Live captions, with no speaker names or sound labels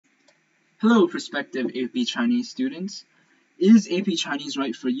Hello, prospective AP Chinese students. Is AP Chinese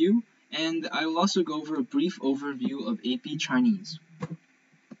right for you? And I will also go over a brief overview of AP Chinese.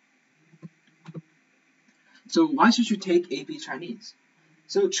 So why should you take AP Chinese?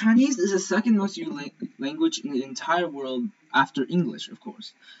 So Chinese is the second most used language in the entire world after English, of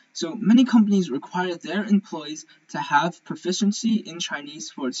course. So many companies require their employees to have proficiency in Chinese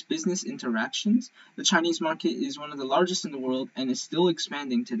for its business interactions. The Chinese market is one of the largest in the world and is still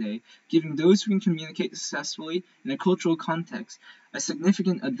expanding today, giving those who can communicate successfully in a cultural context a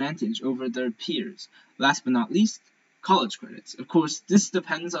significant advantage over their peers. Last but not least, college credits. Of course, this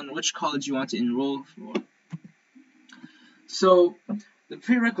depends on which college you want to enroll for. So, the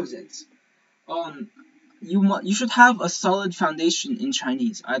prerequisites. You should have a solid foundation in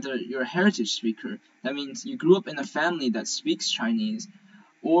Chinese. Either you're a heritage speaker, that means you grew up in a family that speaks Chinese,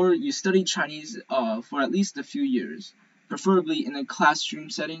 or you studied Chinese for at least a few years, preferably in a classroom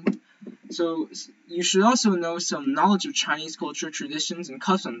setting. So you should also know some knowledge of Chinese culture, traditions, and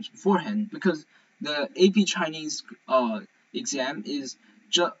customs beforehand, because the AP Chinese exam is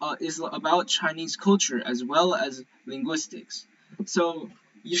about Chinese culture as well as linguistics. So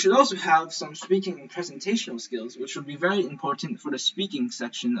you should also have some speaking and presentational skills, which will be very important for the speaking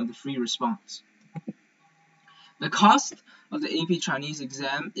section of the free response. The cost of the AP Chinese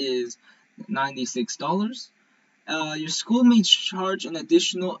exam is $96. Your school may charge an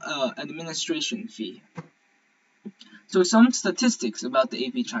additional administration fee. So some statistics about the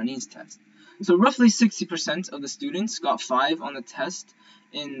AP Chinese test. So roughly 60% of the students got 5 on the test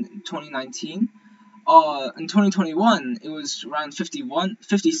in 2019. In 2021, it was around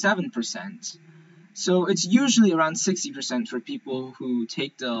 57%. So it's usually around 60% for people who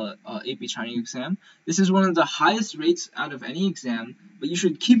take the AP Chinese exam. This is one of the highest rates out of any exam, but you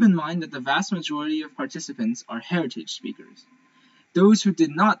should keep in mind that the vast majority of participants are heritage speakers. Those who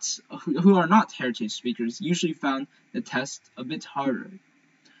are not heritage speakers usually found the test a bit harder.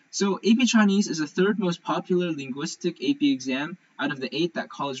 So AP Chinese is the third most popular linguistic AP exam out of the 8 that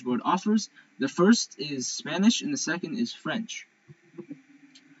College Board offers. The first is Spanish and the second is French.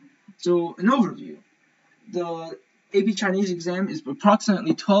 So an overview. The AP Chinese exam is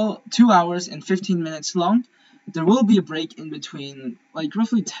approximately 2 hours and 15 minutes long. There will be a break in between, like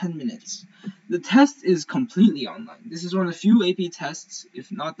roughly 10 minutes. The test is completely online. This is one of the few AP tests,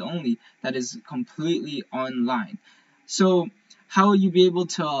 if not the only, that is completely online. So how will you be able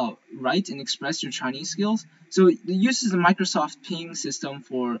to write and express your Chinese skills? So it uses the Microsoft Ping system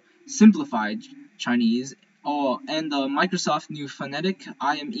for simplified Chinese, and the Microsoft New Phonetic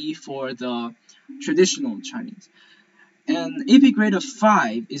IME for the traditional Chinese. An AP grade of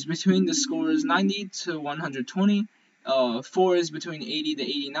 5 is between the scores 90 to 120, 4 is between 80 to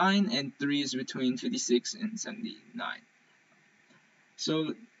 89, and 3 is between 56 and 79.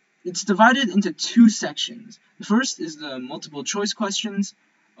 So it's divided into 2 sections. The first is the multiple choice questions,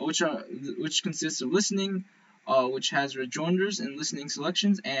 which consists of listening, which has rejoinders and listening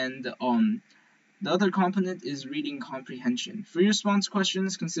selections, and the other component is reading comprehension. Free response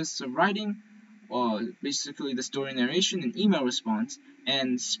questions consists of writing, basically the story narration and email response,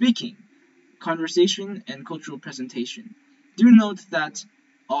 and speaking, conversation, and cultural presentation. Do note that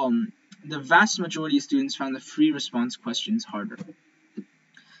the vast majority of students found the free response questions harder.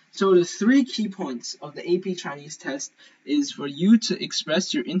 So the 3 key points of the AP Chinese test is for you to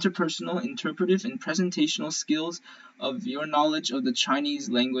express your interpersonal, interpretive, and presentational skills of your knowledge of the Chinese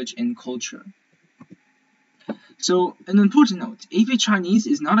language and culture. So, an important note, AP Chinese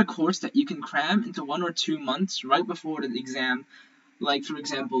is not a course that you can cram into 1 or 2 months right before the exam, like, for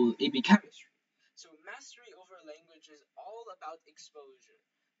example, AP Chemistry. So, mastery over a language is all about exposure.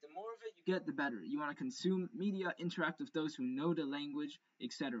 The more of it you get, the better. You want to consume media, interact with those who know the language,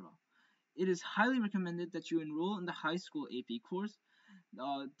 etc. It is highly recommended that you enroll in the high school AP course.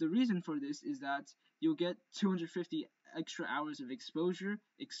 The reason for this is that you'll get 250 extra hours of exposure,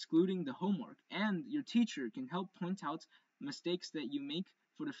 excluding the homework, and your teacher can help point out mistakes that you make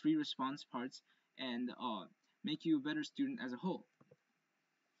for the free response parts and make you a better student as a whole.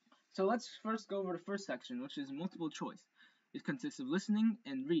 So let's first go over the first section, which is multiple choice. It consists of listening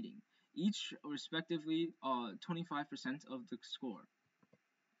and reading, each respectively 25% of the score.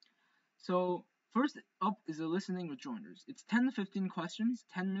 So first up is the listening rejoinders. It's 10 to 15 questions,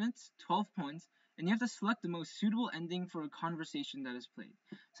 10 minutes, 12 points, and you have to select the most suitable ending for a conversation that is played.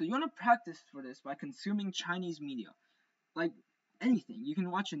 So you want to practice for this by consuming Chinese media, like anything. You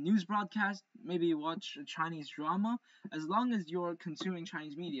can watch a news broadcast, maybe watch a Chinese drama, as long as you're consuming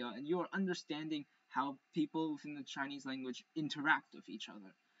Chinese media and you're understanding how people within the Chinese language interact with each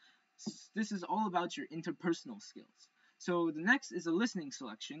other. This is all about your interpersonal skills. So the next is the listening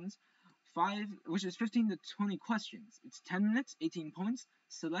selections. which is 15 to 20 questions. It's 10 minutes, 18 points.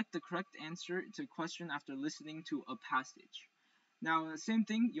 Select the correct answer to a question after listening to a passage. Now, same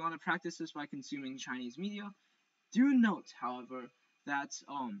thing, you want to practice this by consuming Chinese media. Do note, however, that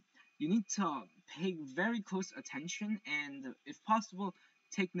you need to pay very close attention and, if possible,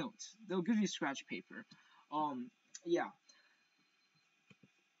 take notes. They'll give you scratch paper. Yeah.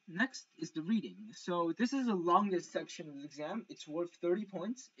 Next is the reading. So this is the longest section of the exam. It's worth 30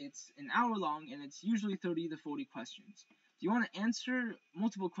 points. It's an hour long, and it's usually 30 to 40 questions. You want to answer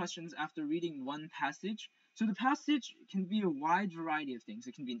multiple questions after reading one passage. So the passage can be a wide variety of things.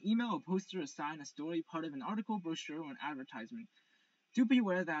 It can be an email, a poster, a sign, a story, part of an article, brochure, or an advertisement. Do be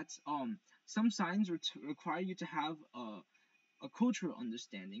aware that some signs require you to have a cultural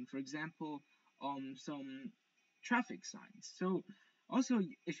understanding. For example, some traffic signs. So also,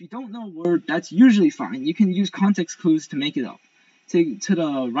 if you don't know a word, that's usually fine. You can use context clues to make it up. To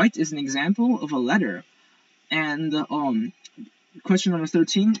the right is an example of a letter, and question number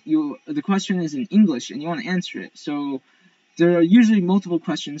 13. The question is in English, and you want to answer it. So there are usually multiple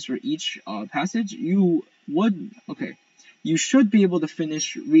questions for each passage. You should be able to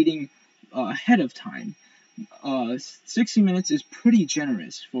finish reading ahead of time. 60 minutes is pretty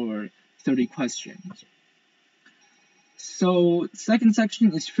generous for 30 questions. So, second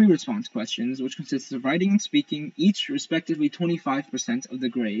section is free response questions, which consists of writing and speaking, each respectively 25% of the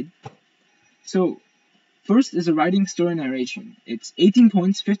grade. So, first is a writing story narration. It's 18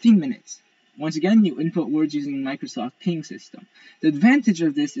 points, 15 minutes. Once again, you input words using Microsoft Ping system. The advantage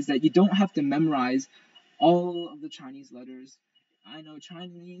of this is that you don't have to memorize all of the Chinese letters. I know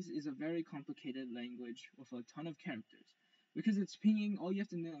Chinese is a very complicated language with a ton of characters. Because it's pinging, all you have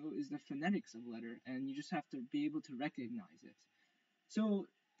to know is the phonetics of a letter, and you just have to be able to recognize it. So,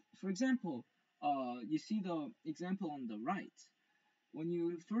 for example, you see the example on the right. When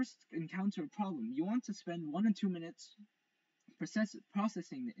you first encounter a problem, you want to spend 1 or 2 minutes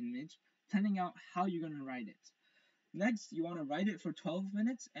processing the image, planning out how you're going to write it. Next, you want to write it for 12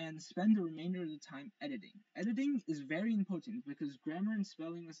 minutes and spend the remainder of the time editing. Editing is very important because grammar and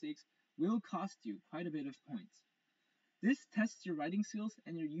spelling mistakes will cost you quite a bit of points. This tests your writing skills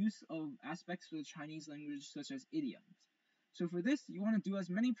and your use of aspects of the Chinese language such as idioms. So for this, you want to do as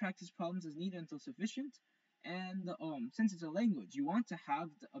many practice problems as needed until sufficient, and since it's a language, you want to have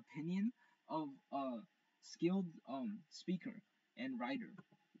the opinion of a skilled speaker and writer.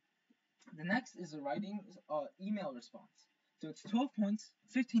 The next is a writing email response. So it's 12 points,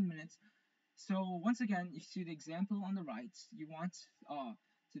 15 minutes. So once again, you see the example on the right. You want to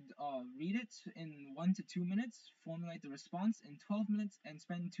read it in 1 to 2 minutes, formulate the response in 12 minutes, and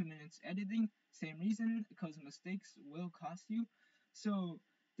spend 2 minutes editing. Same reason, because mistakes will cost you. So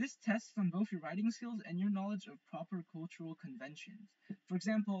this tests on both your writing skills and your knowledge of proper cultural conventions. For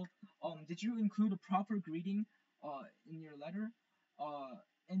example, did you include a proper greeting in your letter,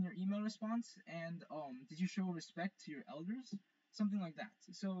 in your email response, and did you show respect to your elders? Something like that.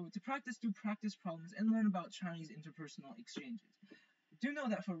 So to practice, do practice problems and learn about Chinese interpersonal exchanges. Do know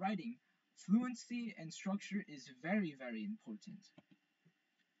that for writing, fluency and structure is very, very important.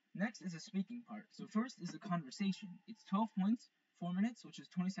 Next is the speaking part. So first is the conversation. It's 12 points, 4 minutes, which is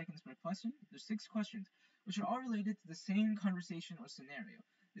 20 seconds per question. There's 6 questions, which are all related to the same conversation or scenario.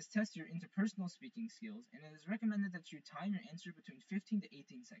 This tests your interpersonal speaking skills, and it is recommended that you time your answer between 15 to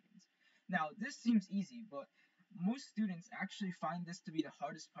 18 seconds. Now, this seems easy, but most students actually find this to be the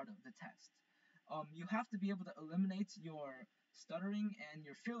hardest part of the test. You have to be able to eliminate your stuttering and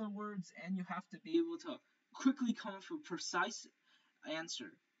your filler words, and you have to be able to quickly come up with a precise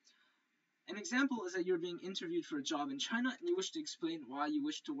answer. An example is that you're being interviewed for a job in China and you wish to explain why you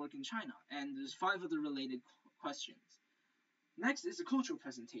wish to work in China, and there's 5 other related questions. Next is the cultural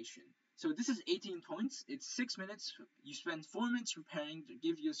presentation. So this is 18 points, it's 6 minutes, you spend 4 minutes preparing to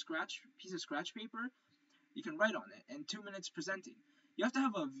give you a piece of scratch paper, you can write on it, and 2 minutes presenting. You have to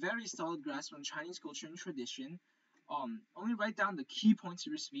have a very solid grasp on Chinese culture and tradition. Only write down the key points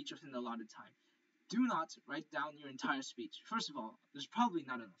of your speech within the allotted time. Do not write down your entire speech. First of all, there's probably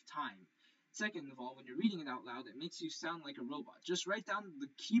not enough time. Second of all, when you're reading it out loud, it makes you sound like a robot. Just write down the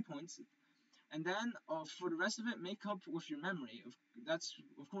key points, and then for the rest of it, make up with your memory.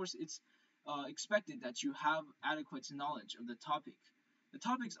 Of course, it's expected that you have adequate knowledge of the topic. The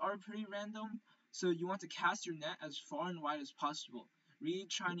topics are pretty random, so you want to cast your net as far and wide as possible. Read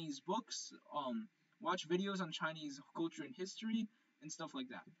Chinese books, watch videos on Chinese culture and history, and stuff like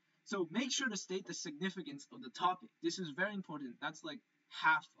that. So make sure to state the significance of the topic. This is very important. That's like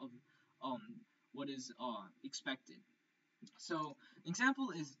half of what is expected. So, an example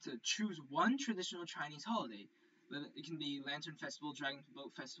is to choose one traditional Chinese holiday. It can be Lantern Festival, Dragon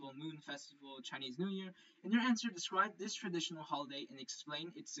Boat Festival, Moon Festival, Chinese New Year. In your answer, describe this traditional holiday and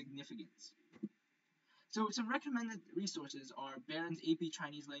explain its significance. So some recommended resources are Barron's AP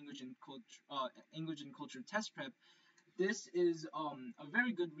Chinese Language and Culture Test Prep. This is a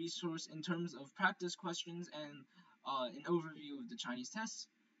very good resource in terms of practice questions and an overview of the Chinese tests.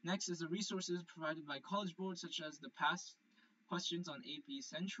 Next is the resources provided by College Board, such as the past questions on AP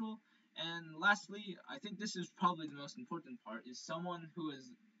Central. And lastly, I think this is probably the most important part, is someone who is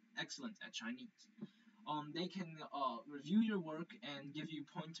excellent at Chinese. They can review your work and give you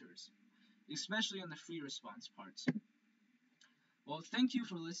pointers, especially on the free response parts. Well, thank you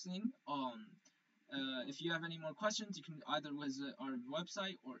for listening. If you have any more questions, you can either visit our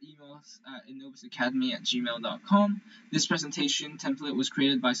website or email us at innovusacademy@gmail.com. This presentation template was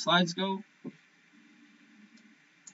created by SlidesGo.